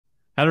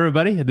Hello,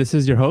 everybody. This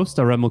is your host,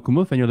 Aram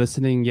Melkoumov, and you're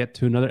listening yet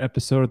to another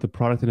episode of the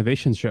Product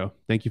Innovation Show.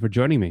 Thank you for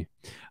joining me.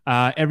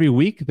 Every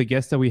week, the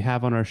guests that we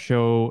have on our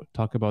show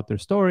talk about their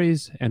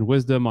stories and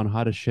wisdom on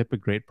how to ship a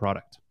great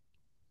product.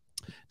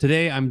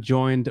 Today, I'm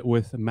joined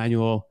with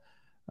Manuel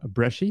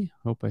Breschi.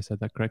 Hope I said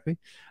that correctly.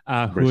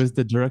 Who is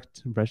the director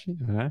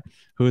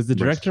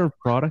of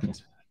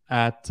product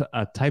at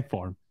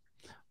Typeform,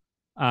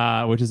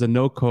 which is a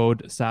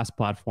no-code SaaS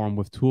platform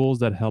with tools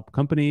that help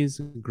companies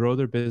grow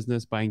their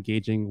business by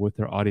engaging with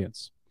their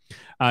audience.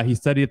 He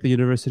studied at the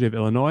University of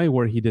Illinois,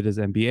 where he did his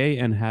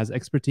MBA and has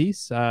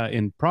expertise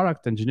in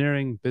product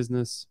engineering,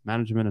 business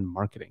management, and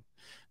marketing.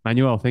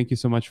 Manuel, thank you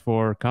so much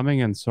for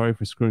coming, and sorry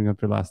for screwing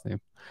up your last name.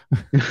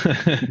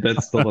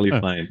 That's totally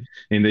fine.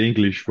 In the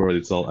English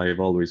word, I've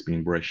always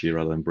been Breschi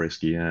rather than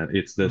Breschi.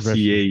 It's the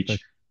Breschi. CH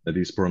that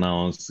is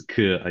pronounced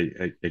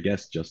K, I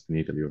guess just in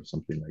Italy or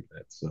something like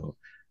that. So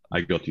I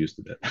got used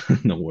to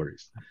that. No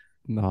worries.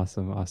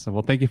 Awesome.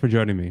 Well, thank you for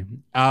joining me.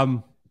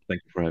 Thank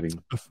you for having me.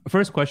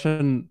 First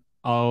question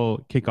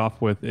I'll kick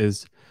off with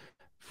is,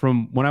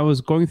 from when I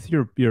was going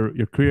through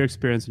your career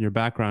experience and your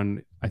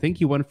background, I think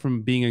you went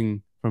from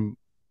from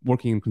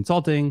working in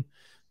consulting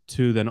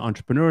to then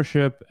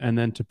entrepreneurship and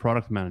then to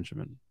product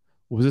management.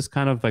 Was this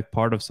kind of like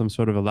part of some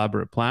sort of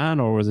elaborate plan,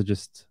 or was it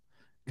just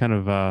kind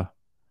of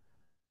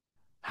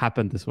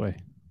happened this way?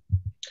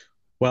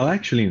 Well,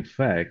 actually, in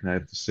fact, I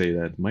have to say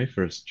that my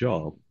first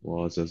job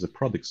was as a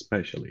product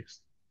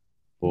specialist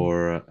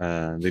for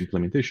the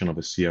implementation of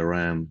a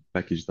CRM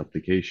packaged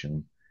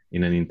application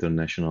in an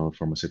international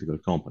pharmaceutical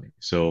company.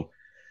 So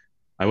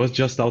I was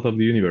just out of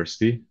the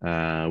university.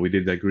 We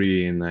did a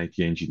degree in IT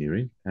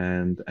engineering,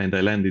 and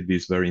I landed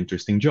this very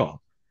interesting job.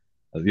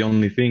 The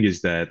only thing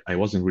is that I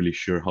wasn't really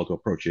sure how to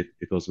approach it.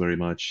 It was very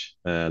much,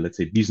 let's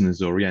say,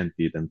 business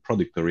oriented and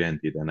product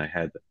oriented, and I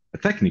had a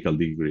technical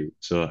degree,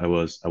 so I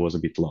was a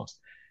bit lost.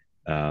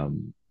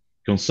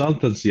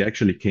 Consultancy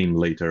actually came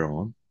later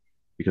on,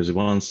 because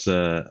once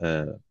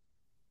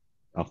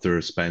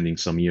after spending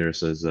some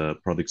years as a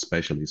product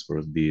specialist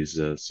for this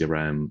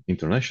CRM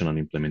international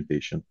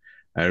implementation,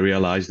 I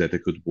realized that I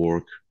could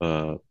work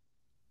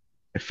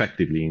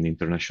effectively in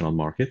international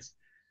markets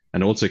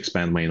and also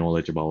expand my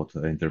knowledge about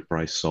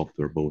enterprise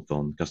software, both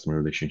on customer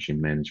relationship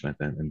management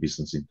and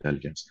business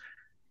intelligence,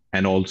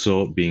 and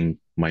also being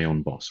my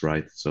own boss,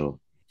 right? So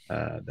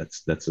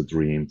that's a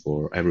dream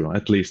for everyone,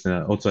 at least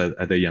also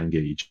at a young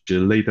age.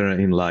 Later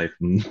in life,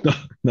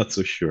 not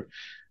so sure.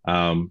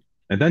 And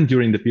then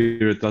during the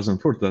period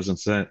 2004,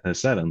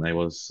 2007, I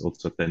was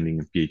also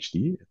attending a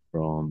PhD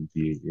from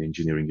the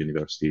Engineering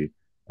University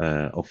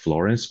of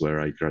Florence, where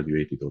I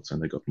graduated also,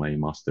 and I got my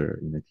master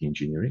in IT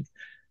engineering.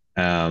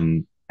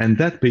 And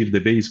that paved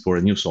the base for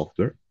a new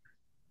software.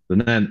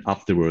 And then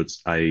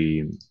afterwards,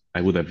 I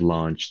would have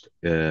launched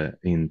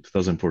in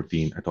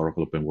 2014 at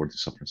Oracle Open World in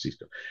San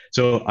Francisco.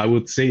 So I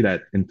would say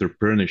that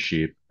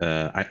entrepreneurship,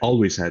 I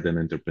always had an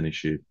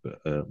entrepreneurship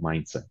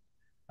mindset.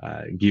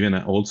 Given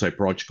also I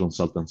approach the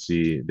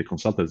consultancy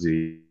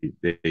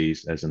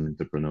days as an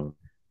entrepreneur,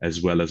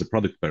 as well as a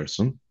product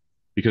person,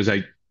 because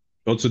I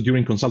also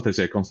during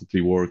consultancy, I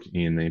constantly work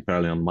in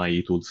parallel on my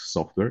eTools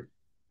software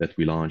that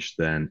we launched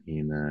then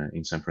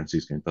in San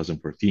Francisco in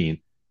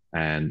 2014,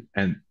 and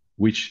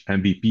which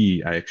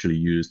MVP I actually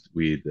used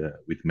with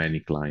many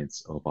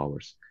clients of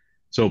ours.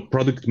 So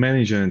product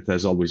management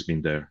has always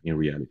been there in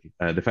reality.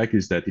 The fact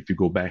is that if you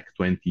go back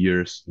 20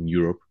 years in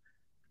Europe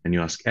and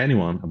you ask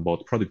anyone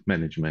about product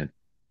management,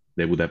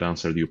 they would have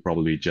answered you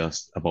probably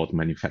just about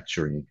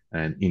manufacturing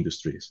and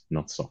industries,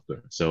 not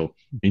software. So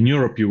in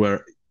Europe, you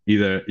were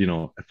either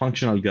a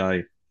functional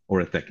guy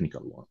or a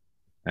technical one.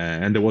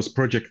 And there was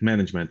project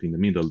management in the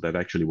middle that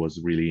actually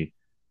was really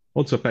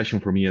also a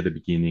passion for me at the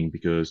beginning,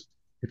 because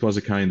it was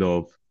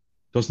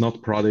it was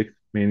not product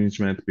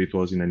management, but it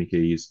was in any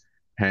case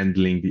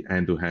handling the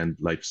end-to-end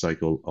life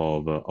cycle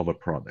of a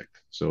product.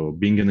 So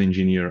being an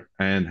engineer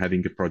and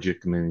having a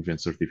project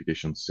management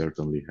certification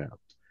certainly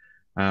helped.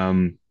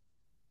 And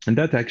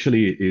that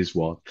actually is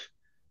what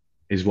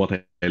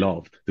I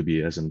loved to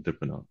be as an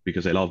entrepreneur,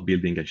 because I love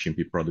building and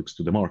shipping products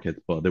to the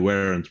market, but there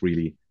weren't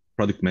really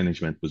product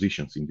management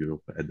positions in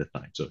Europe at the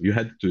time. So you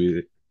had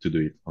to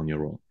do it on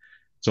your own.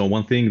 So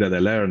one thing that I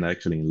learned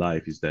actually in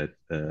life is that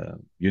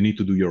you need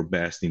to do your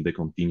best in the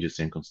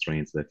contingency and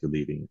constraints that you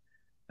live in.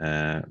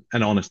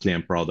 And honestly,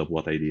 I'm proud of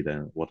what I did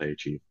and what I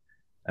achieved.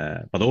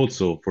 But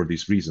also for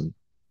this reason,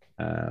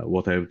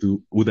 what I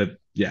would have,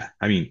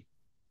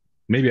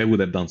 maybe I would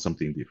have done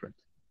something different.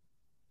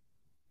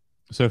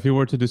 So if you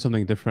were to do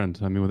something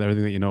different, I mean, with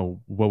everything that you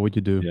know, what would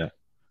you do?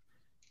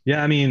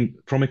 Yeah, I mean,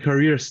 from a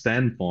career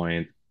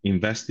standpoint,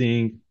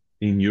 investing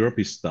in Europe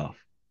is tough.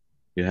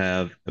 You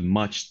have a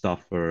much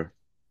tougher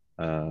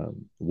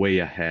way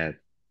ahead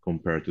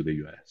compared to the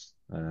US.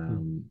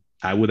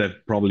 I would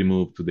have probably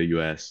moved to the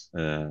US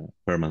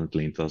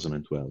permanently in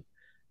 2012.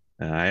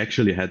 I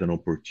actually had an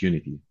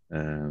opportunity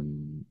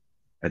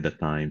at the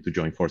time to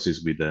join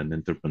forces with an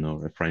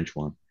entrepreneur, a French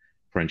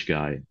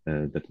guy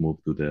that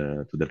moved to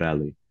the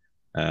Valley.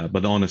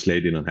 But honestly,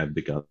 I didn't have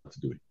the gut to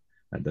do it.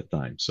 at that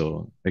time.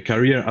 So a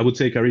career, I would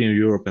say, career in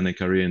Europe and a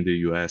career in the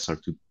US are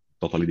two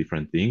totally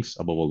different things.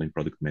 Above all, in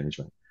product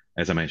management,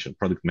 as I mentioned,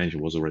 product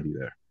management was already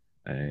there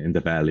in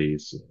the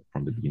valleys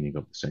from the beginning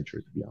of the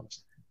century, to be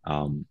honest.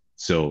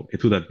 So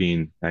it would have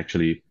been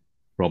actually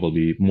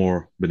probably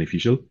more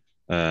beneficial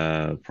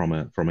from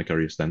a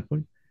career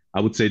standpoint. I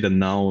would say that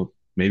now,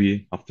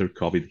 maybe after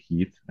COVID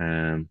hit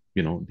and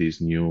this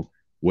new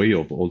way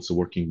of also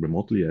working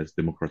remotely has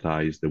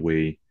democratized the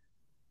way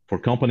for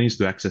companies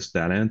to access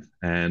talent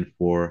and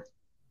for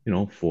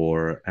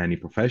any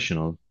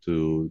professional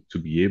to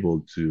be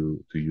able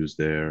to use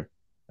their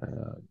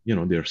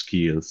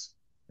skills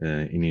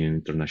in an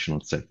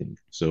international setting.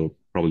 So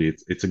probably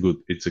it's a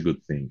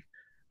good thing.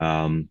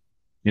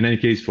 In any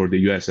case, for the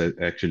US,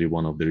 actually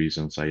one of the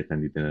reasons I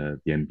attended the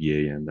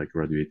MBA and I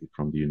graduated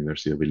from the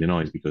University of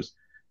Illinois is because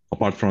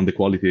apart from the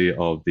quality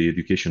of the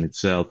education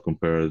itself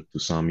compared to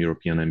some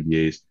European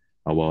MBAs,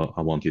 I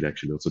wanted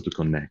actually also to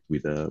connect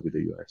with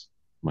the US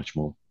much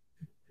more.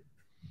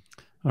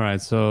 All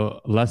right.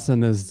 So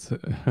lesson is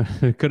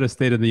could have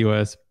stayed in the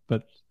US,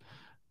 but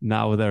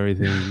now with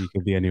everything, you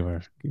could be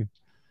anywhere.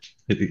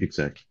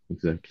 Exactly.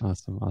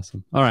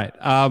 Awesome. All right.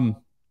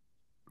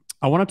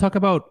 I want to talk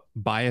about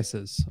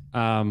biases.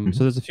 So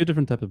there's a few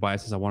different types of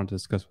biases I wanted to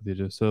discuss with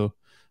you. So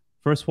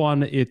first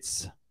one,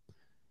 it's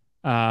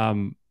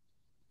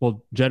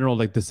general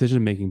like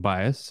decision-making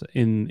bias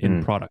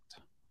in product.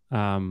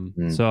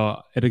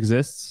 So it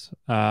exists.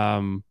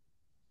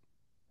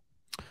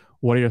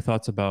 What are your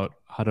thoughts about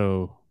how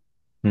to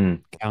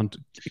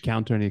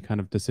counter any kind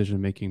of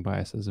decision-making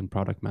biases in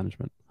product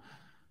management?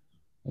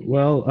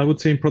 Well, I would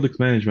say in product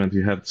management,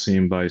 you have the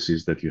same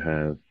biases that you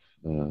have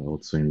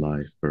also in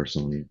life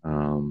personally.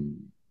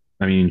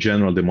 I mean, in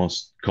general, the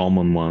most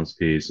common one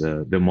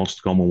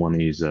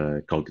is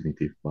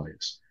cognitive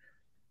bias.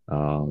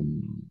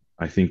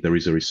 I think there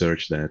is a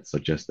research that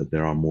suggests that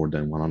there are more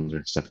than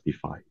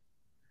 175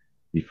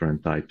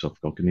 different types of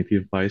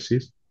cognitive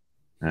biases.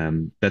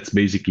 That's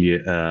basically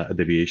a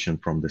deviation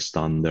from the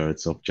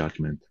standards of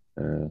judgment,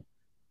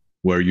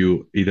 where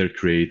you either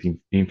create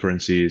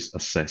inferences,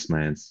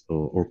 assessments,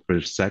 or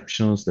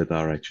perceptions that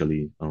are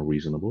actually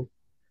unreasonable.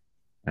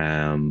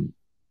 And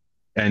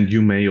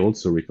you may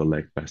also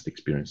recollect past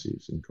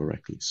experiences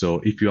incorrectly. So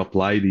if you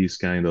apply these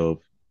kind of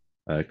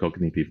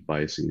cognitive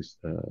biases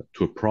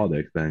to a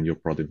product, then your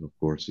product, of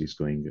course, is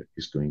going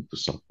to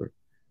suffer.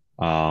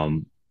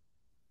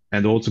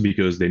 And also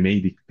because they may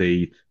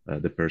dictate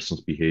the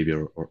person's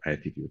behavior or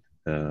attitude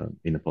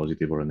in a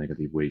positive or a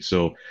negative way.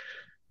 So,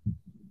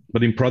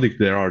 but in product,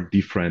 there are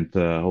different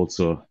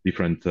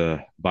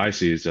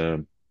biases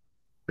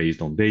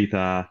based on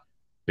data,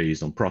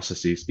 based on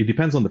processes. It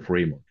depends on the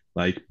framework.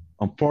 Like,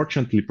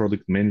 unfortunately,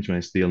 product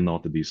management is still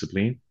not a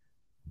discipline.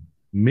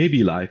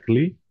 Maybe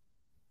likely,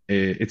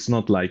 it's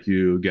not like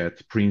you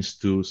get Prince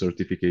 2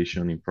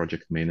 certification in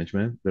project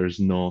management. There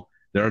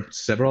are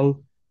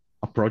several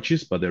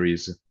approaches, but there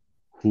is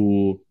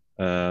who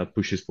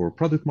pushes for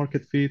product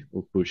market fit,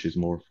 or pushes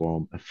more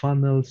from a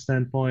funnel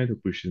standpoint, or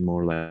pushes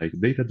more like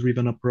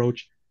data-driven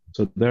approach.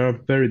 So there are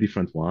very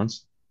different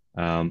ones.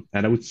 And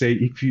I would say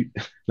if you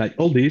like,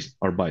 all these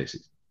are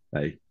biases.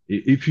 Like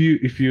if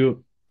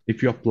you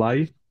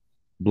apply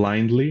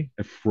blindly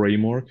a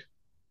framework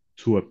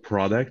to a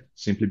product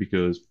simply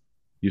because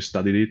you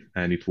studied it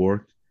and it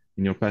worked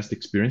in your past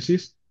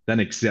experiences,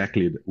 then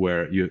exactly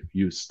where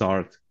you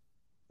start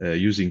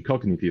using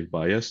cognitive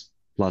bias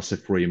plus a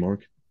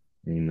framework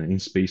in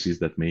spaces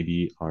that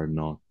maybe are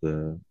not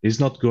is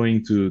not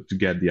going to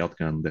get the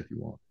outcome that you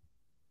want.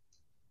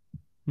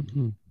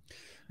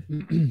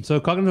 So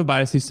cognitive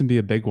bias seems to be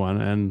a big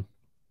one, and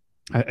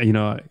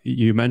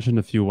you mentioned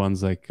a few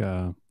ones like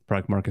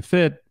product market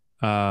fit,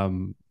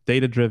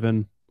 data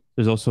driven.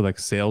 There's also like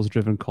sales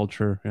driven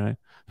culture, right?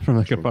 From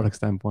like a product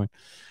standpoint.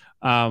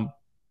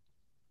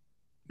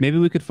 Maybe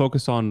we could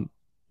focus on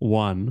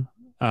one.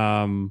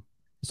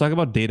 Let's talk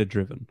about data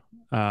driven.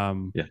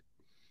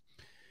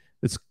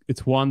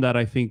 It's one that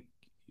I think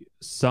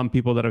some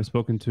people that I've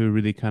spoken to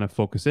really kind of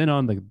focus in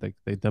on.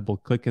 They double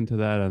click into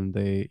that, and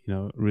they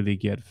really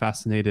get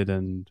fascinated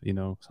and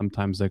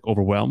sometimes like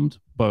overwhelmed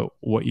by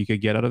what you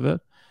could get out of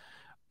it.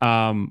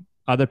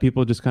 Other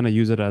people just kind of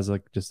use it as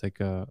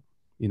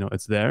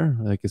it's there,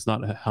 like it's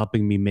not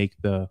helping me make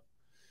the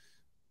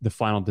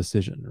final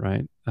decision,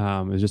 right?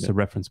 It's just a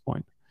reference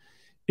point.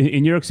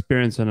 In your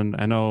experience, and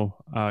I know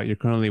you're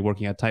currently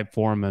working at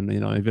Typeform, and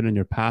even in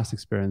your past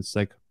experience,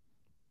 like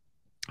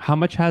how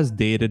much has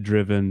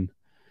data-driven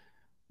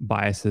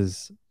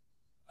biases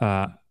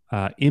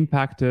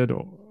impacted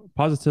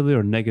positively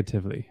or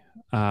negatively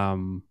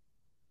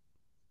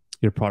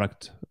your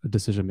product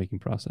decision-making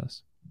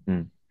process?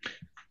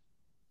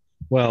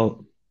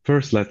 Well,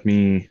 first let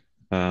me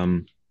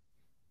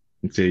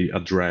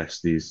address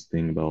this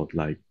thing about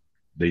like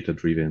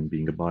data-driven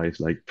being a bias.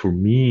 Like for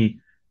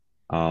me,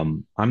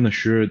 I'm not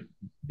sure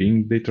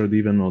being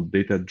data-driven or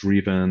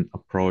data-driven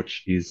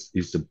approach is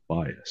a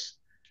bias.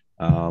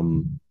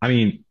 I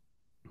mean,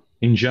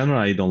 in general,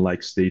 I don't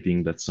like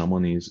stating that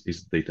someone is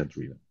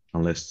data-driven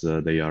unless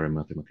they are a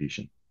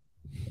mathematician.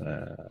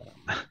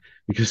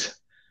 because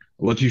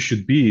what you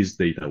should be is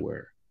data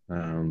aware.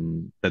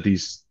 That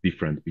is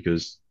different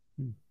because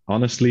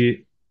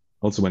honestly,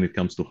 also when it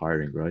comes to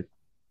hiring, right?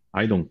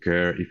 I don't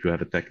care if you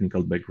have a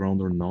technical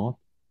background or not,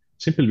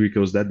 simply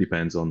because that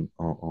depends on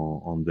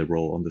the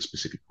role, on the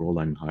specific role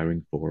I'm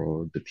hiring for,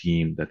 or the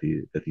team that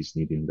is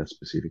needing that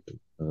specific thing.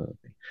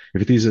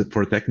 If it is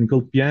for a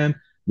technical PM,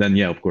 then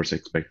yeah, of course, I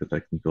expect a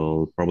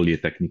technical, probably a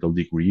technical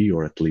degree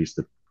or at least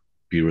a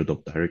period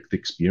of direct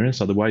experience.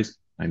 Otherwise,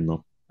 I'm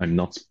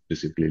not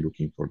specifically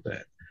looking for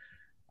that.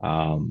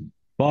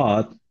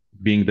 But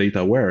being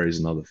data aware is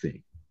another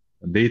thing.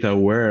 Data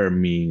aware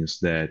means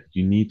that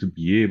you need to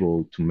be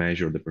able to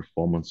measure the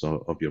performance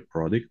of your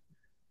product,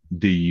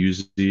 the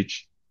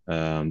usage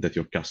that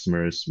your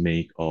customers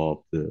make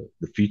of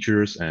the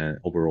features and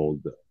overall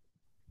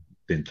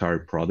the entire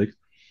product.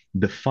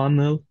 The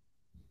funnel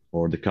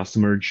or the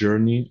customer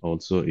journey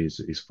also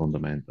is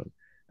fundamental.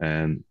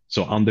 And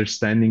so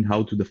understanding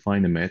how to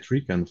define a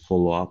metric and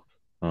follow up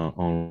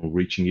on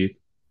reaching it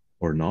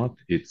or not,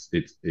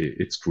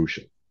 it's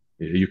crucial.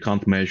 You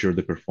can't measure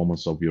the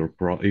performance of your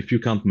if you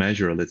can't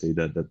measure, let's say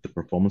that the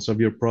performance of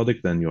your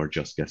product, then you're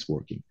just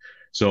guessworking.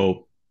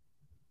 So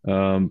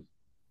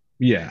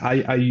yeah,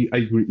 I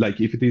agree. Like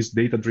if it is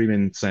data driven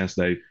in the sense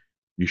that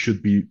you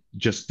should be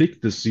just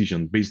take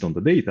decision based on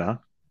the data,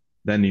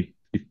 then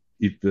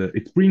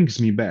it brings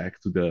me back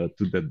to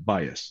the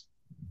bias.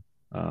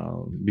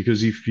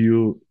 Because if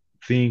you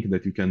think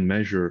that you can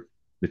measure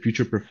the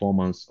future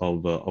performance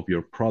of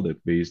your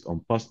product based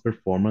on past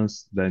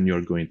performance, then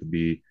you're going to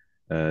be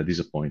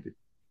disappointed.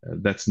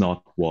 That's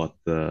not what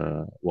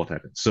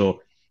happens.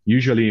 So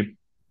usually,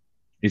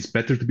 it's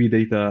better to be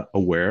data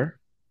aware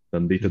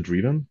than data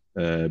driven,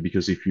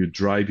 because if you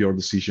drive your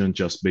decision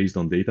just based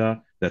on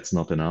data, that's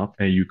not enough,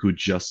 and you could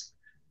just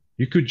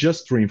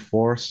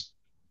reinforce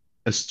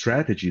a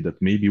strategy that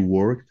maybe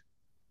worked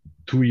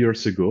 2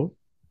 years ago,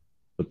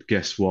 but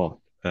guess what?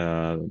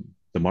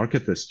 The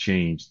market has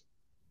changed,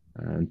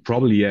 and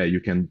probably yeah,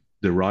 you can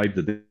derive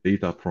the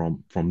data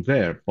from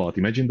there. But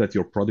imagine that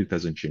your product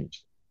hasn't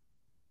changed.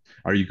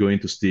 Are you going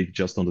to stick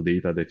just on the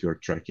data that you're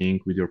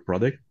tracking with your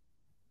product?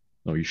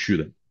 No, you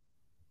shouldn't,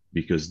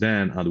 because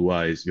then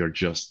otherwise you're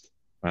just,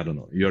 I don't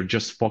know, you're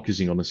just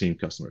focusing on the same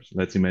customers.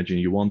 Let's imagine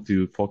you want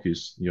to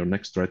focus your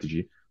next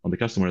strategy on the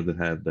customers that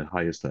have the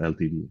highest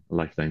LTV,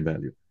 lifetime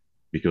value,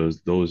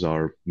 because those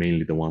are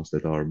mainly the ones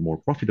that are more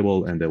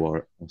profitable and the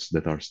ones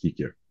that are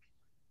stickier.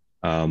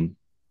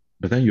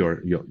 But then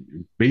you're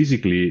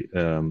basically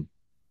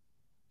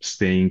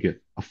staying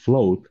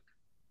afloat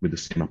with the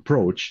same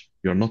approach.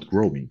 You're not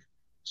growing.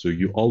 So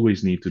you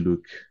always need to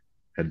look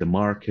at the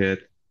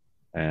market,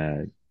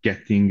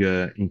 getting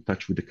in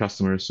touch with the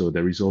customers. So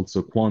there is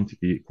also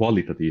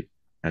qualitative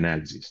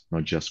analysis,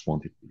 not just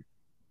quantitative.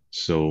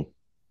 So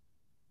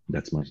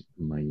that's my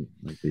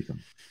take on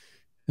it.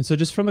 And so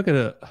just from like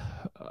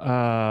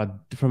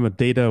from a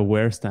data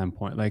aware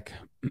standpoint, like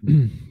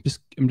I'm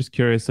just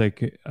curious,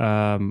 like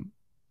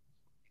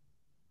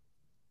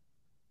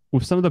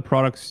with some of the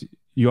products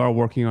you are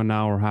working on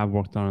now or have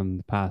worked on in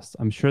the past,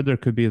 I'm sure there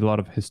could be a lot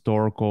of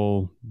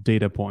historical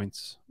data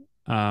points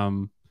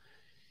in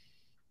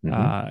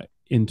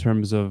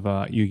terms of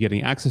you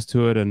getting access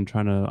to it and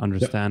trying to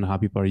understand how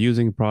people are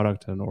using the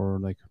product and or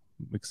like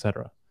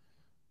etc.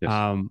 Yes.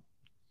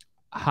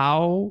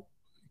 How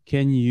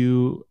can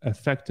you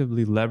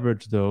effectively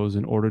leverage those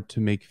in order to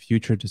make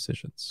future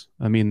decisions?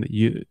 I mean,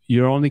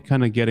 you're only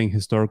kind of getting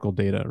historical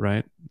data,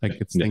 right? Like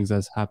it's things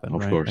that's happened,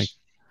 of right? course. Like,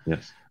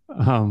 Yes.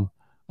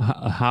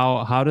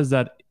 How does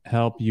that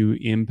help you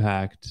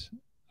impact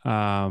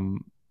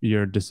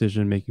your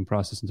decision making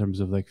process in terms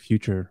of like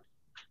future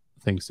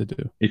things to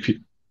do?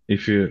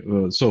 If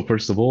you so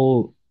first of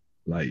all,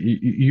 like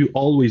you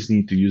always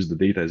need to use the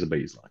data as a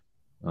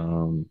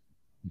baseline,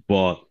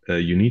 but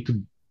you need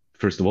to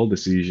first of all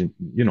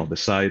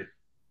decide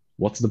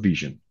what's the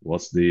vision,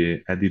 what's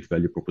the added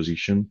value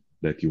proposition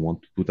that you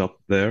want to put up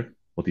there,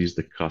 what is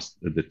the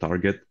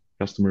target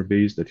customer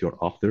base that you're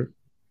after.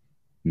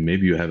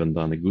 Maybe you haven't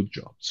done a good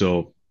job,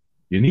 so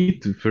you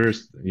need to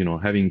first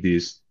having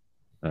this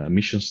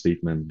mission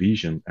statement,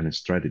 vision, and a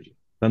strategy.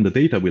 Then the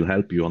data will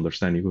help you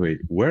understanding, wait,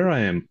 where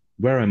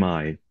am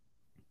I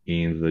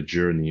in the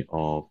journey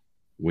of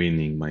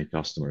winning my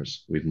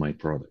customers with my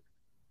product.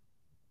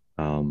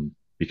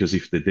 Because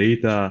if the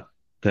data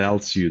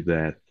tells you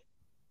that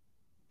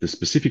the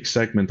specific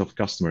segment of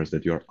customers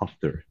that you're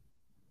after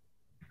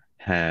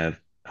have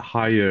a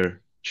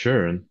higher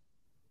churn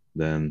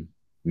than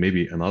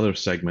maybe another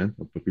segment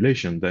of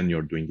population, then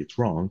you're doing it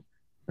wrong.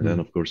 And then,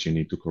 of course, you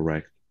need to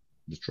correct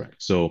the track.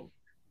 So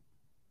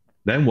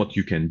then what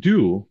you can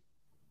do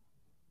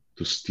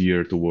to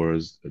steer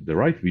towards the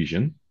right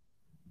vision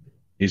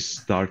is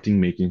starting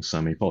making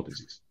some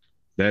hypotheses.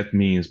 That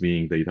means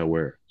being data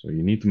aware. So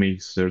you need to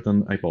make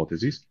certain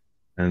hypotheses,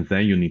 and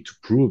then you need to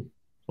prove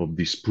or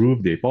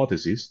disprove the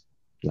hypothesis.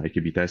 Like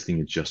A/B testing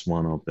is just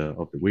one of the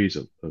ways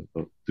of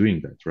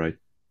doing that, right?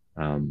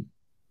 And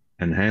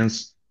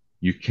hence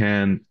you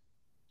can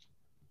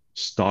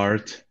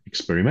start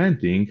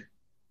experimenting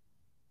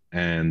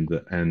and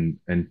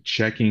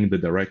checking the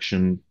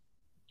direction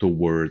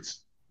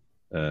towards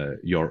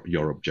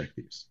your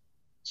objectives.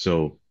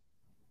 So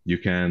you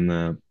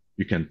can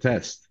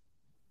test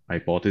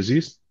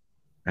hypotheses,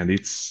 and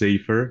it's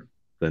safer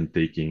than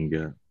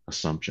taking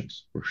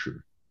assumptions for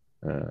sure.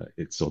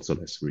 It's also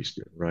less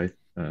riskier, right?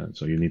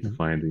 So you need to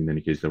find, in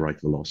any case, the right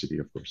velocity,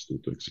 of course, to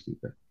execute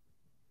that.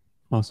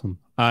 Awesome.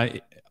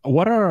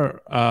 What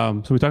are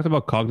so we talked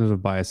about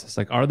cognitive biases.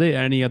 Like, are there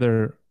any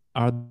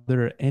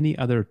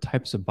other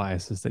types of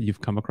biases that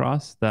you've come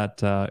across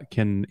that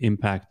can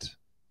impact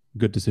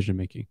good decision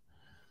making?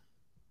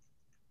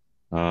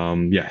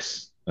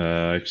 Yes,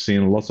 I've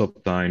seen lots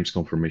of times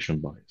confirmation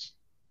bias,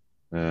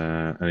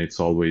 and it's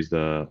always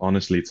the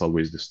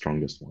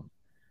strongest one.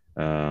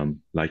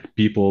 Like,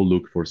 people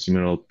look for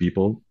similar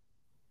people,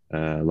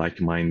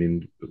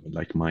 like-minded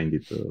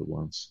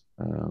ones.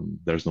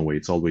 There's no way.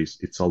 It's always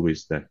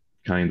that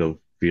kind of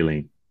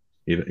feeling,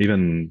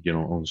 even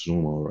on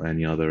Zoom or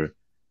any other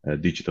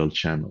digital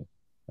channel.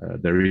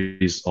 There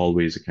is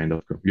always a kind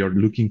of, you're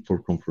looking for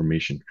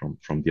confirmation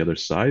from the other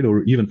side,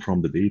 or even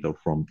from the data, or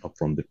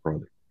from the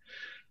product.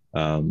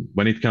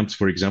 When it comes,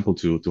 for example,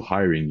 to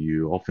hiring,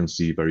 you often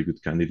see very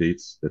good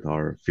candidates that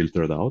are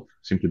filtered out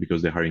simply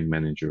because the hiring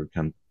manager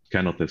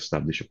cannot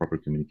establish a proper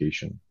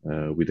communication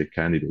with the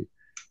candidate,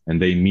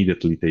 and they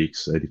immediately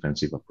takes a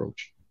defensive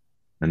approach.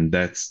 And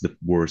that's the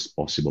worst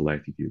possible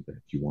attitude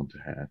that you want to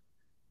have.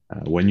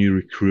 When you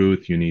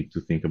recruit, you need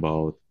to think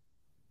about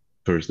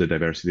first the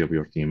diversity of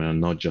your team, and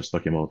I'm not just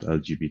talking about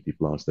LGBT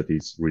plus. That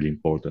is really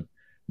important,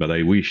 but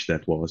I wish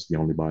that was the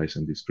only bias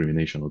and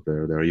discrimination out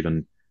there. There are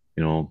even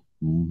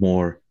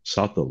more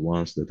subtle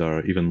ones that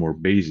are even more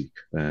basic,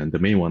 and the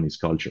main one is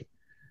culture.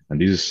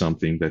 And this is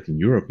something that in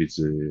Europe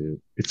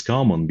it's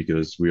common,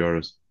 because we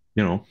are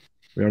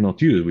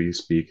not used. We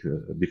speak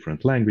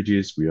different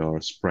languages. We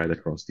are spread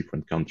across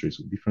different countries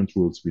with different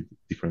rules, with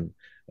different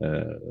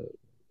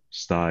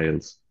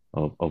styles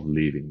of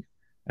living.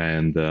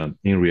 And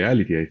in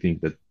reality, I think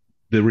that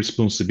the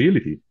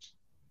responsibility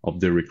of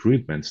the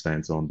recruitment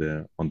stands on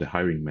the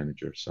hiring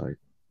manager side,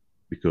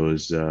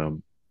 because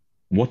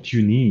what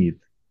you need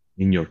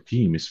in your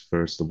team is,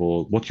 first of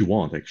all, what you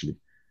want. Actually,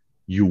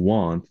 you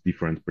want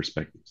different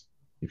perspectives.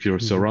 If you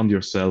surround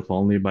yourself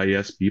only by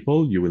yes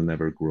people, you will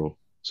never grow.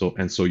 So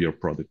your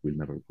product will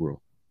never grow,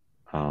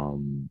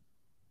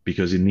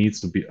 because it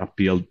needs to be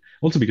appealed.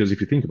 Also, because if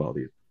you think about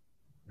it,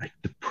 like,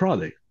 the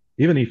product,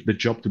 even if the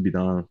job to be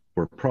done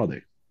for a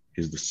product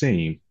is the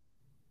same,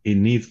 it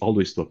needs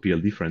always to appeal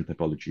different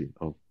typology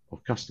of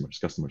customers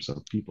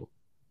of people.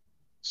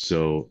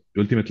 So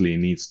ultimately, it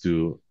needs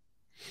to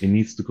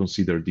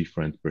consider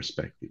different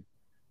perspective.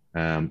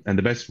 And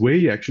the best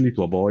way actually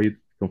to avoid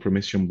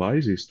confirmation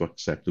bias is to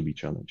accept to be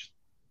challenged,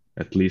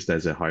 at least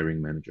as a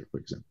hiring manager, for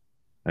example.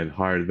 I've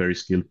hired very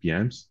skilled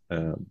PMs,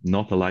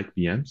 not alike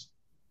PMs,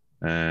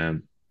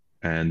 and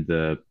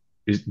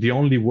the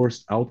only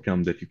worst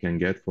outcome that you can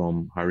get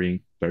from hiring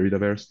very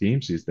diverse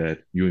teams is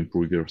that you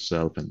improve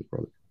yourself and the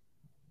product.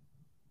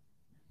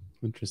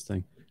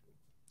 Interesting.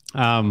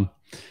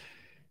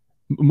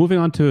 Moving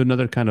on to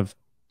another kind of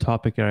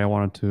topic area I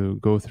wanted to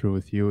go through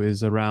with you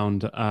is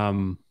around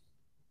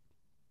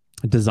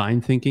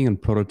design thinking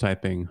and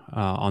prototyping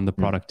on the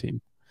product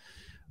team.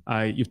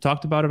 You've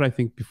talked about it, I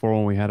think, before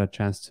when we had a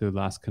chance to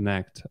last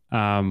connect.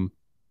 And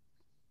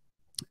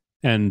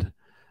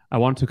I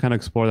want to kind of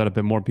explore that a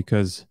bit more,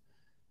 because,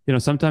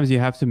 sometimes you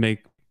have to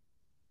make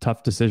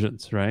tough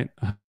decisions, right?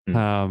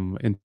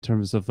 In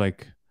terms of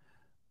like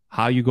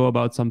how you go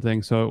about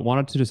something. So I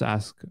wanted to just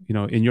ask,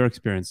 in your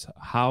experience,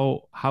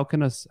 how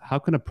can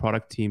a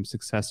product team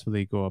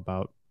successfully go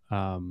about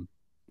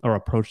or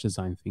approach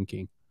design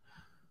thinking?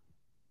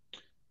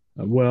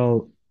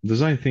 Well,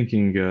 design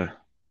thinking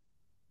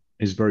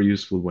is very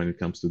useful when it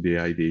comes to the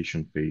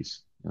ideation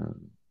phase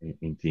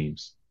in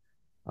teams.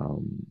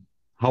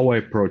 How I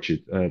approach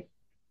it,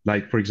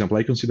 like, for example,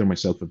 I consider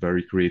myself a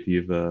very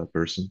creative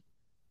person.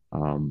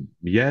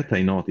 Yet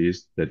I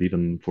noticed that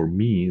even for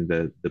me,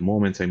 the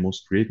moments I'm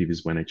most creative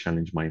is when I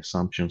challenge my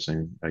assumptions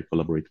and I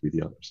collaborate with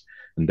the others.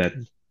 And that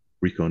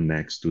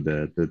reconnects to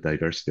the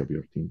diversity of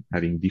your team,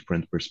 having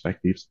different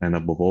perspectives, and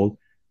above all,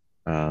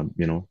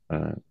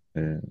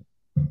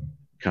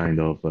 kind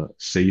of a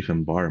safe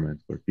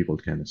environment where people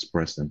can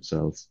express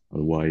themselves.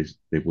 Otherwise,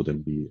 they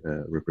wouldn't be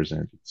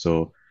represented.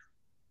 So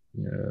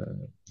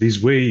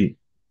this way,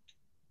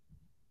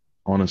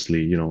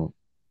 honestly,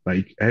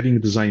 like,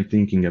 having design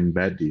thinking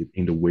embedded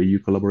in the way you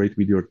collaborate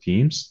with your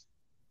teams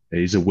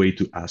is a way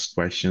to ask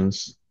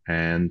questions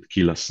and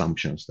kill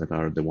assumptions that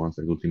are the ones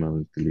that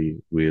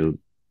ultimately will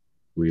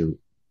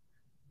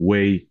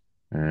weigh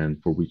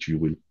and for which you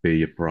will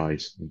pay a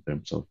price in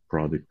terms of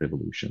product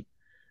evolution.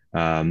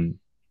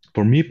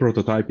 For me,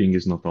 prototyping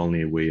is not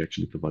only a way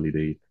actually to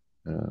validate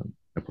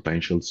a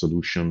potential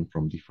solution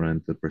from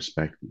different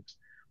perspectives,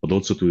 but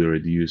also to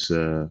reduce,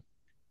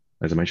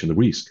 as I mentioned, the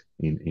risk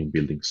in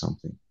building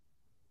something.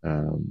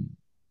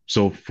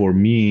 So for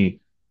me,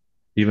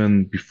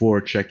 even before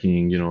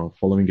checking,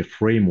 following a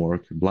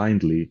framework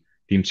blindly,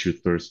 teams should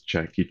first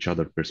check each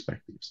other's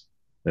perspectives.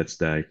 That's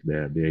the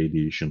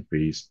ideation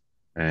phase.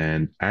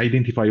 And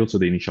identify also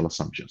the initial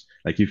assumptions.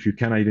 Like if you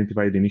can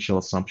identify the initial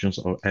assumptions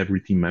of every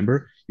team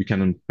member, you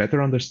can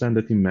better understand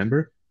the team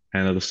member,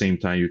 and at the same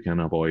time you can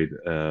avoid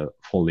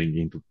falling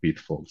into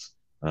pitfalls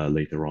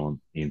later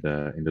on in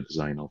the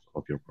design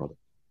of your product.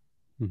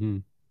 Mm-hmm.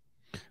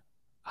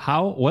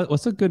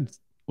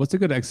 What's a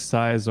good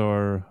exercise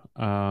or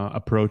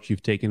approach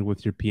you've taken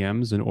with your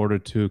PMs in order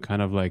to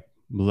kind of like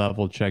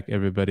level check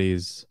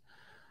everybody's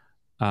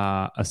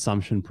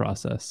assumption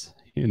process?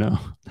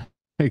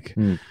 Like,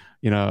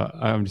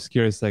 I'm just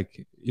curious,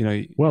 like,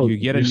 Well, you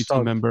get a you new team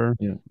start, member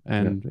yeah,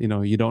 and,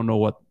 you don't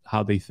know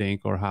how they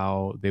think or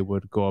how they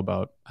would go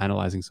about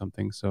analyzing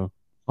something. So,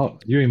 oh,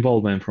 you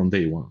involve them from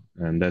day one,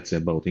 and that's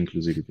about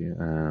inclusivity,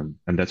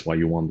 and that's why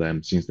you want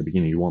them since the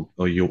beginning.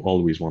 You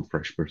always want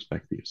fresh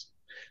perspectives.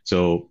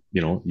 So,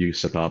 you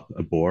set up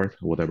a board,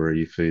 whatever,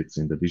 if it's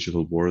in the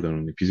digital board or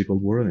in the physical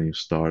board, and you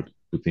start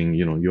putting,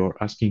 you're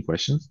asking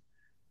questions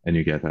and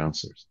you get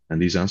answers.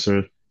 And these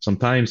answers,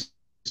 sometimes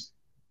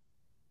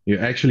you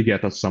actually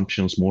get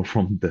assumptions more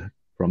from the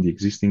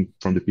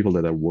people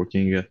that are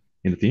working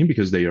in the team,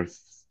 because they are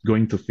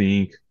going to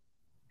think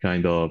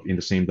kind of in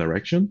the same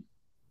direction,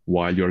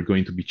 while you're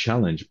going to be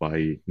challenged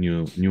by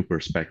new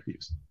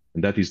perspectives,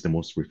 and that is the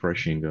most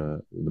refreshing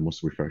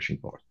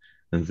part.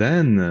 And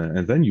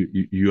then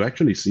you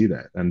actually see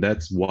that, and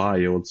that's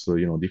why also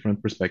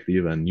different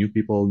perspective and new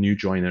people, new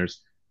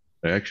joiners,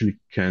 they actually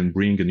can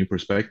bring a new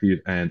perspective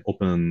and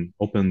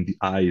open the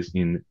eyes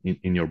in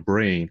your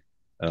brain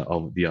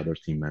of the other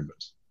team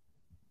members.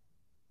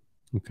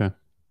 okay,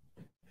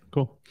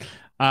 cool.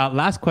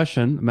 Last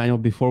question, Manuel,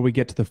 before we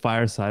get to the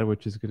fireside,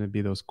 which is going to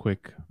be those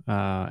quick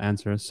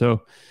answers.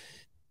 So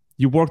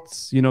you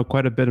worked,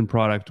 quite a bit in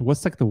product.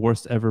 What's like the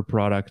worst ever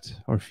product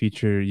or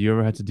feature you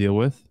ever had to deal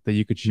with that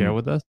you could share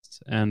with us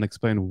and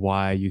explain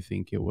why you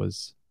think it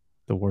was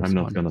the worst I'm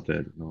not one? gonna tell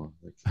you. No,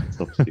 let's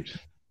stop speech.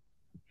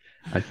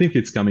 I think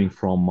it's coming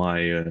from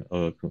my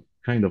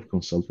kind of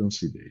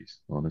consultancy days,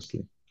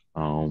 honestly.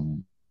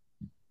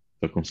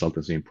 The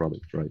consultancy in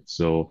product, right?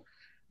 So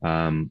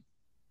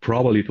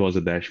probably it was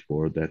a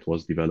dashboard that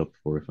was developed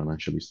for a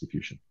financial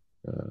institution.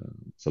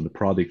 So the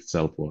product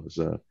itself was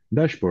a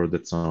dashboard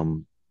that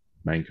some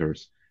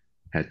bankers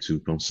had to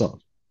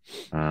consult.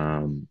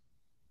 It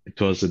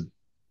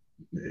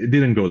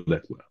didn't go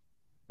that well.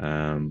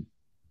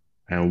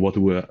 And what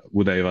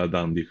would I have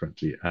done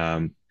differently?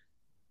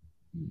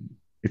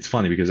 It's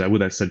funny because I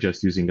would have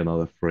suggested using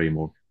another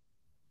framework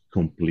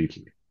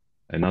completely,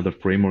 another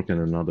framework and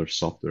another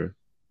software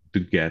to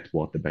get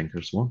what the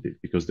bankers wanted,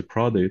 because the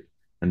product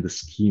and the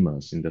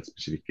schemas in that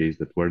specific case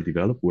that were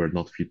developed were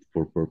not fit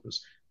for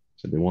purpose.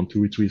 So they want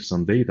to retrieve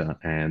some data,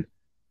 and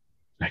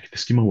like the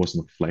schema was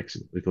not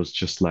flexible. It was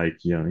just like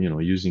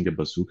using a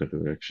bazooka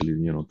to actually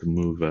to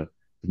move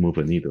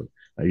a needle.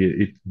 Like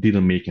it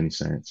didn't make any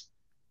sense.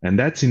 And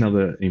that's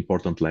another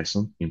important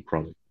lesson in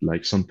product.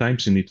 Like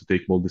sometimes you need to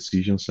take bold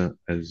decisions,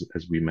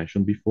 as we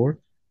mentioned before,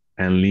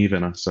 and leave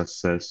a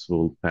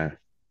successful path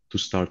to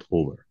start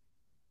over.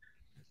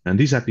 And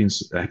this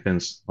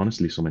happens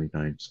honestly so many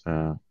times.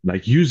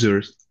 Like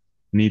users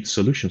need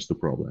solutions to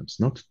problems,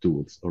 not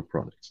tools or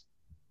products.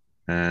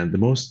 And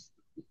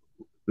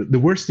the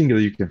worst thing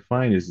that you can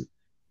find is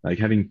like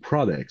having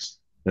products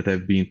that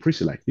have been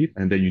pre-selected,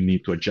 and then you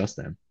need to adjust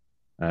them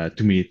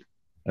to meet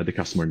the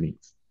customer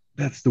needs.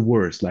 That's the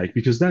worst, like,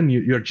 because then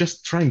you're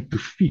just trying to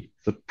fit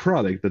the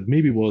product that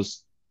maybe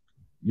was,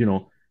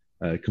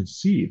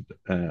 conceived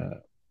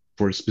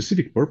for a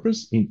specific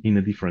purpose in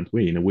a different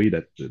way, in a way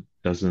that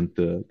doesn't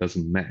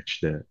match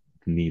the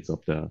needs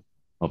of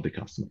the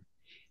customer.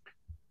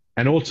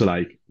 And also,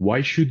 like,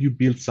 why should you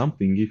build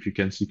something if you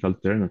can seek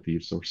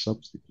alternatives or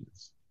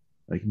substitutes?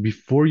 Like,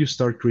 before you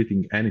start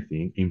creating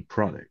anything in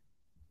product,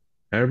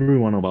 every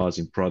one of us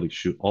in product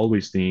should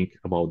always think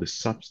about the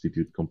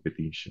substitute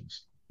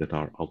competitions that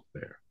are out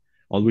there.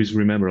 Always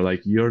remember,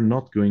 like, you're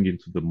not going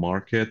into the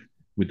market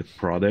with the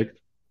product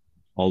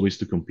always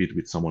to compete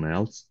with someone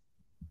else.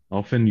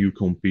 Often you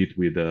compete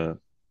with a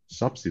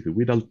substitute,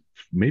 with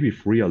maybe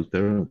free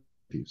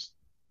alternatives.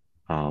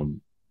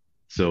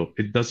 So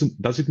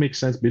does it make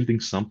sense building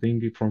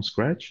something from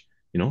scratch?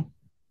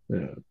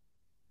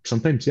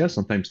 Sometimes yes,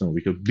 sometimes no,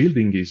 because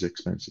building is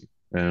expensive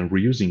and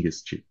reusing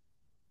is cheap.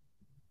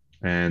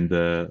 And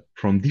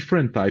from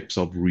different types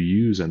of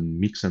reuse and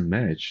mix and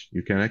match,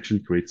 you can actually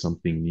create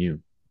something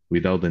new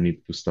without the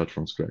need to start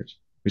from scratch.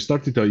 You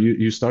started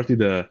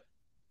the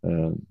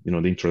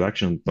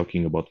introduction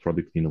talking about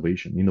product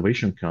innovation.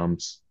 Innovation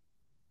comes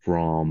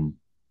from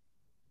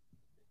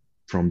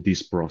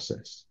this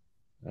process.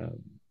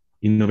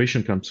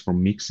 Innovation comes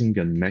from mixing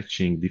and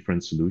matching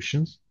different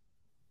solutions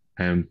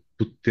and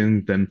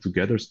putting them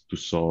together to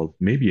solve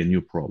maybe a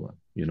new problem.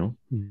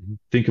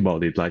 Think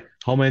about it, like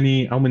how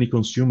many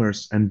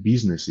consumers and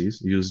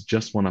businesses use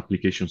just one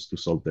applications to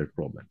solve their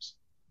problems?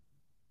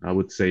 I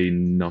would say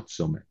not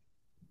so many.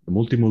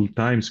 Multiple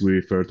times we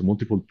refer to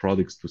multiple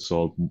products to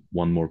solve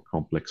one more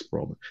complex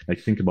problem. Like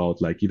think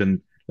about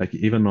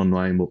even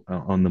online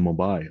on the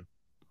mobile,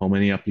 how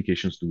many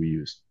applications do we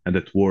use and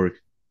that work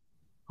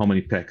how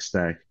many tech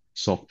stack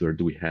software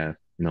do we have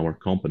in our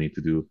company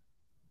to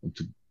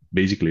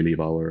basically live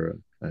our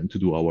and to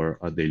do our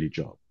daily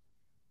job.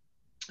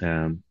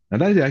 And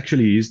that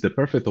actually is the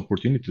perfect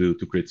opportunity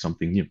to create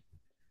something new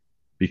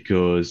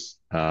because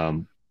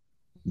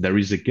there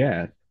is a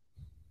gap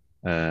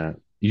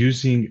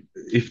using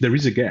if there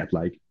is a gap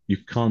like you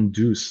can't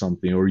do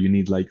something or you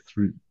need like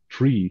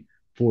three,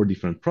 four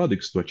different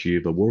products to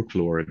achieve a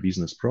workflow or a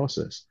business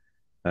process.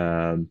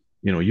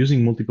 Using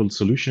multiple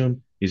solution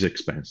is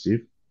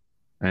expensive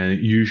and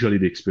usually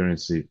the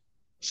experience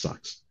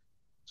sucks.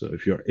 So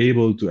if you're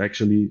able to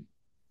actually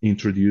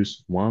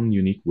introduce one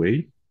unique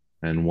way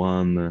and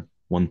one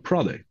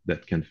product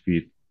that can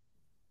fit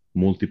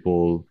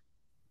multiple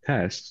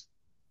tasks,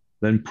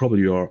 then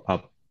probably you're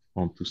up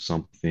onto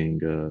something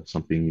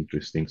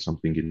interesting,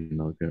 something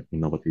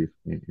innovative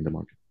in the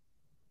market.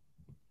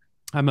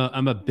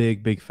 I'm a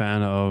big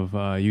fan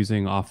of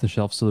using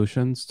off-the-shelf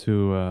solutions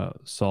to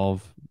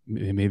solve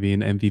maybe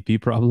an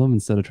MVP problem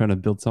instead of trying to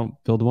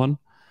build one.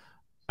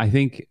 I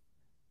think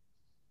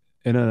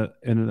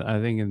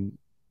in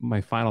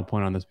my final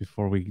point on this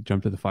before we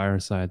jump to the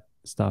fireside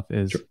stuff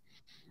is Sure.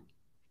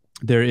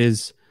 there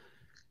is,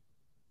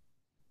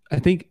 I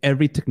think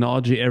every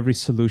technology, every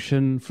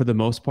solution for the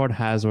most part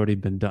has already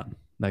been done.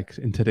 Like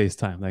in today's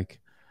time, like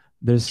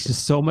there's Sure.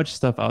 just so much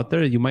stuff out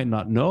there. You might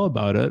not know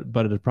about it,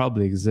 but it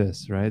probably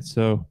exists, right?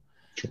 So,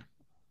 Sure.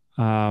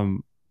 I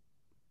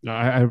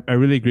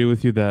really agree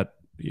with you that,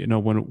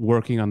 when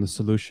working on the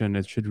solution,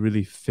 it should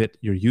really fit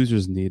your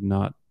user's need,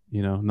 not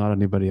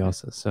anybody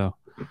else's. So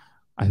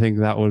I think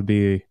that would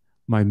be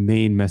my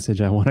main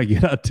message I want to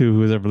get out to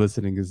who's ever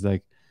listening is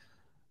like,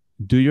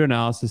 do your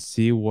analysis,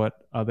 see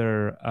what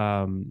other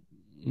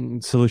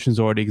solutions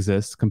already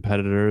exist,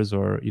 competitors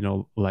or,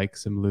 like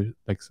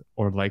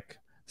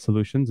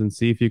solutions, and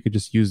see if you could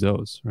just use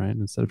those, right?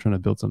 Instead of trying to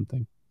build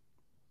something.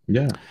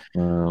 Yeah.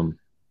 Or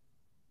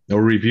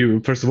review,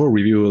 first of all,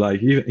 review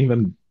like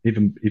even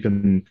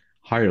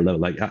higher level.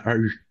 Like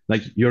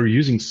you're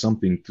using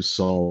something to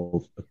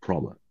solve a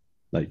problem.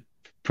 Like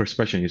first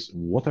question is,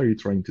 what are you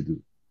trying to do?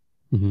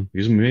 Mm-hmm.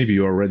 Because maybe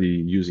you're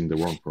already using the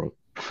wrong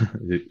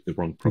the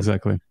wrong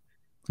product.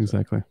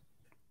 Exactly.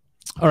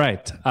 All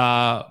right.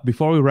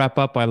 Before we wrap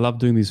up, I love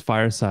doing these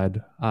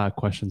fireside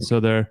questions. So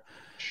they're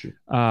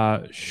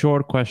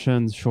short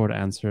questions, short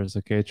answers.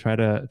 Okay, try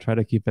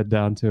to keep it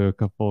down to a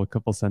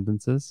couple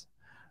sentences.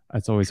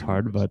 It's always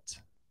hard, but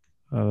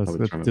let's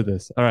do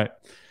this. All right.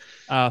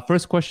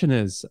 First question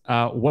is,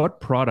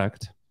 what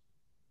product?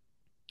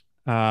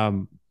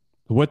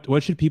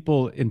 What should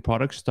people in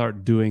product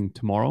start doing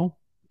tomorrow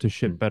to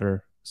ship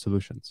better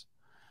solutions?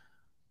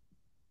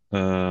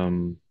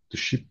 To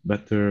ship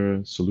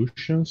better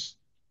solutions.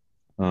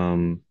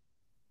 Well,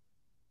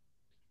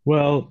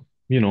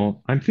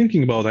 I'm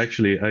thinking about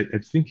actually,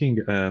 I'm thinking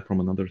from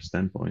another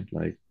standpoint,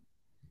 like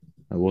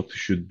what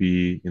should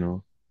be,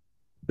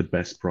 the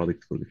best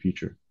product for the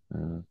future,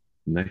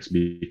 next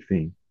big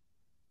thing.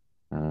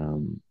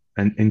 And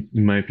in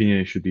my opinion,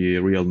 it should be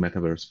a real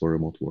metaverse for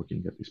remote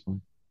working at this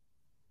point.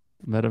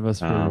 Metaverse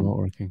for remote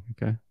working.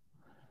 Okay.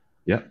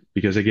 Yeah,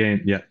 because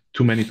again,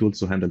 too many tools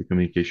to handle the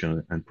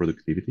communication and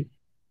productivity.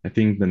 I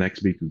think the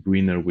next big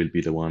winner will be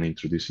the one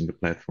introducing a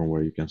platform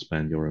where you can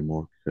spend your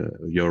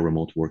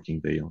remote working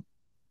day on.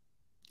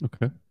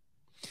 Okay.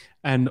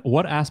 And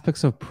what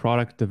aspects of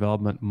product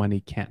development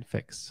money can't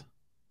fix?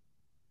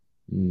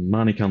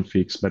 Money can't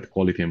fix bad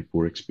quality and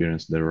poor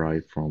experience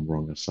derived from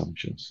wrong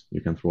assumptions.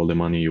 You can throw all the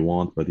money you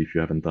want, but if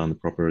you haven't done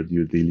proper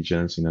due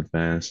diligence in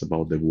advance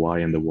about the why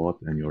and the what,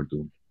 then you're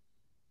doomed.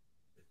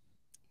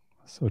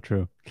 So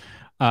true.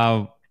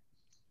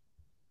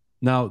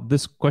 Now,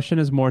 this question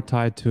is more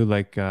tied to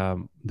like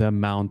the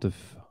amount of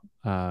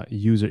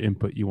user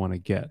input you want to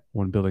get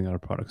when building out a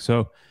product.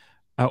 So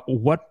at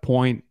what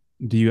point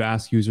do you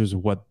ask users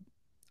what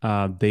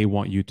they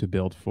want you to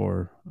build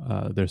for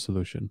their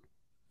solution,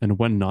 and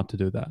when not to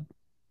do that?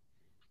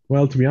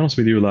 Well, to be honest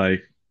with you,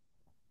 like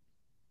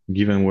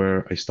given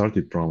where I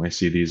started from, I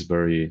see this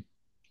very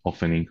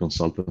often in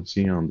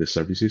consultancy on the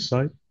services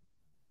side.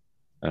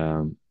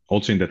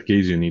 Also, in that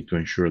case, you need to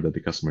ensure that the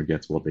customer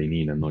gets what they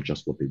need and not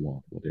just what they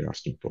want, what they're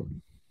asking for.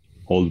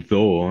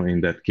 Although, in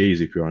that case,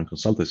 if you're on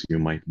consultancy, you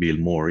might bill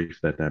more if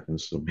that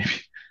happens. So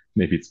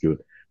maybe it's good,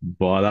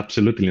 but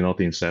absolutely not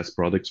in SaaS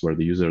products where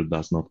the user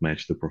does not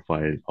match the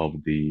profile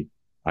of the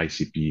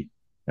ICP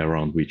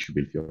around which you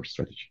built your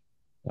strategy.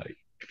 Like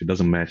if it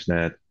doesn't match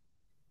that,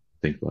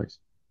 think twice.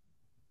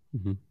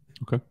 Mm-hmm.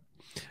 Okay.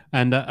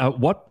 And at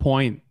what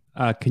point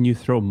can you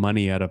throw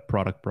money at a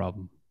product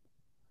problem?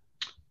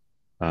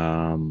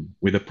 When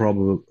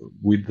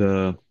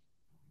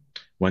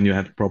you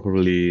have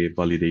properly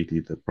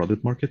validated the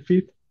product market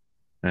fit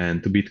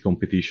and to beat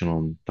competition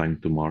on time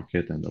to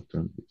market and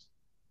alternatives.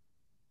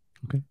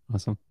 Okay,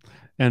 awesome.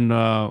 And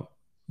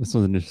this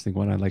was an interesting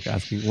one. I like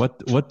asking,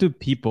 what do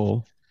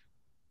people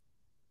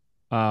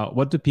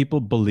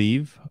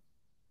believe?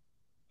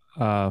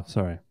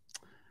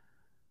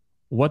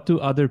 What do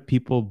other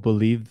people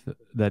believe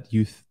that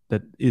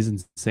that is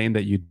insane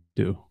that you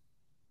do?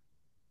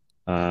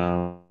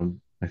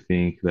 I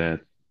think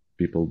that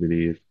people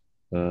believe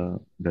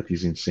that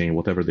he's insane,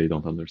 whatever they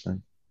don't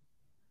understand.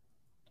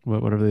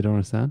 Whatever they don't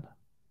understand.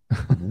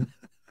 Mhm.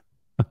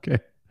 Okay.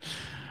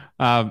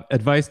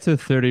 Advice to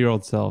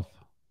 30-year-old self.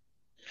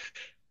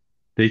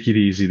 Take it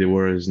easy. The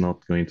world is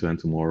not going to end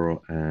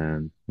tomorrow,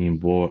 and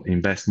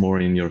invest more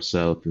in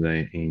yourself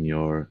than in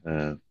your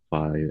 9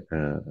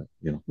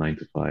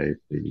 to 5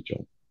 daily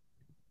job.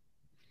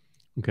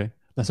 Okay.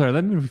 Sorry,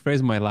 let me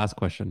rephrase my last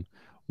question.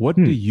 What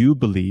do Hmm. you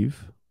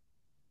believe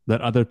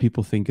that other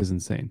people think is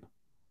insane?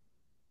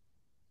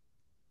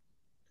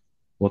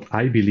 What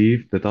I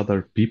believe that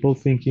other people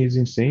think is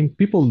insane.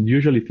 People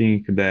usually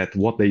think that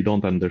what they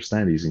don't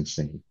understand is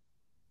insane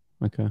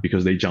Okay.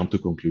 because they jump to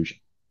conclusion.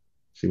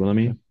 See what I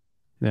Okay. mean?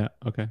 Yeah.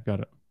 Okay. Got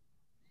it.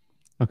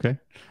 Okay.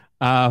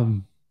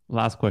 Um,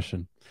 Last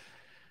question.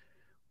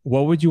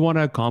 What would you want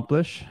to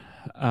accomplish?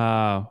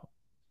 Uh,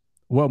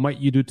 what might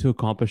you do to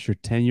accomplish your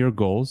 10-year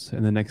goals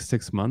in the next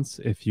 6 months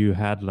if you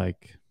had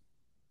like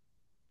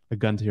a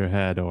gun to your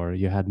head or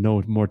you had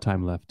no more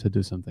time left to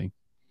do something?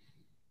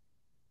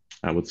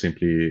 I would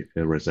simply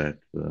reset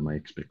my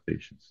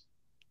expectations.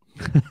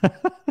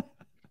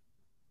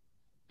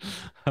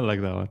 I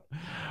like that one.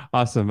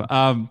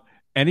 Awesome.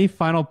 Any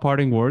final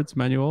parting words,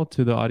 Manuel,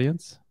 to the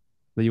audience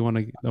that you want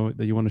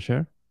to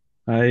share?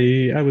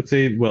 I would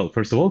say, well,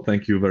 first of all,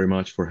 thank you very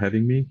much for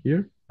having me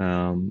here.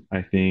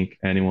 I think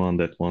anyone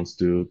that wants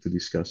to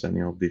discuss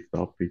any of these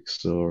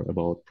topics or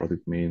about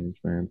product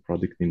management,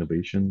 product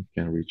innovation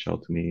can reach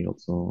out to me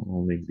also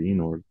on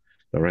LinkedIn or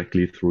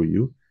directly through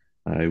you.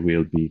 I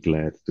will be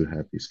glad to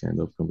have this kind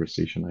of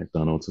conversation. I've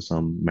done also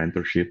some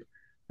mentorship.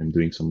 I'm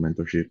doing some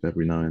mentorship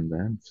every now and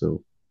then,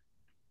 so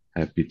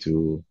happy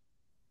to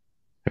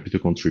happy to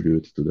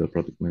contribute to the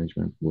product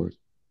management work.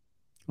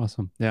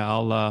 Awesome.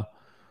 Yeah,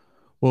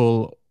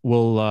 we'll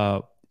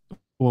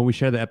when we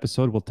share the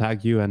episode, we'll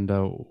tag you and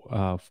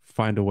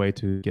find a way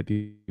to get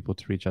people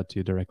to reach out to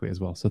you directly as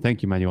well. So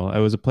thank you, Manuel. It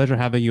was a pleasure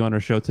having you on our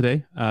show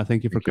today.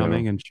 Thank you for Thank you,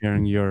 coming Aram. and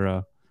sharing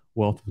your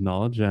wealth of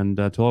knowledge. And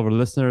to all of our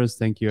listeners,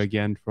 thank you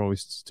again for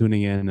always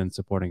tuning in and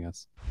supporting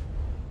us.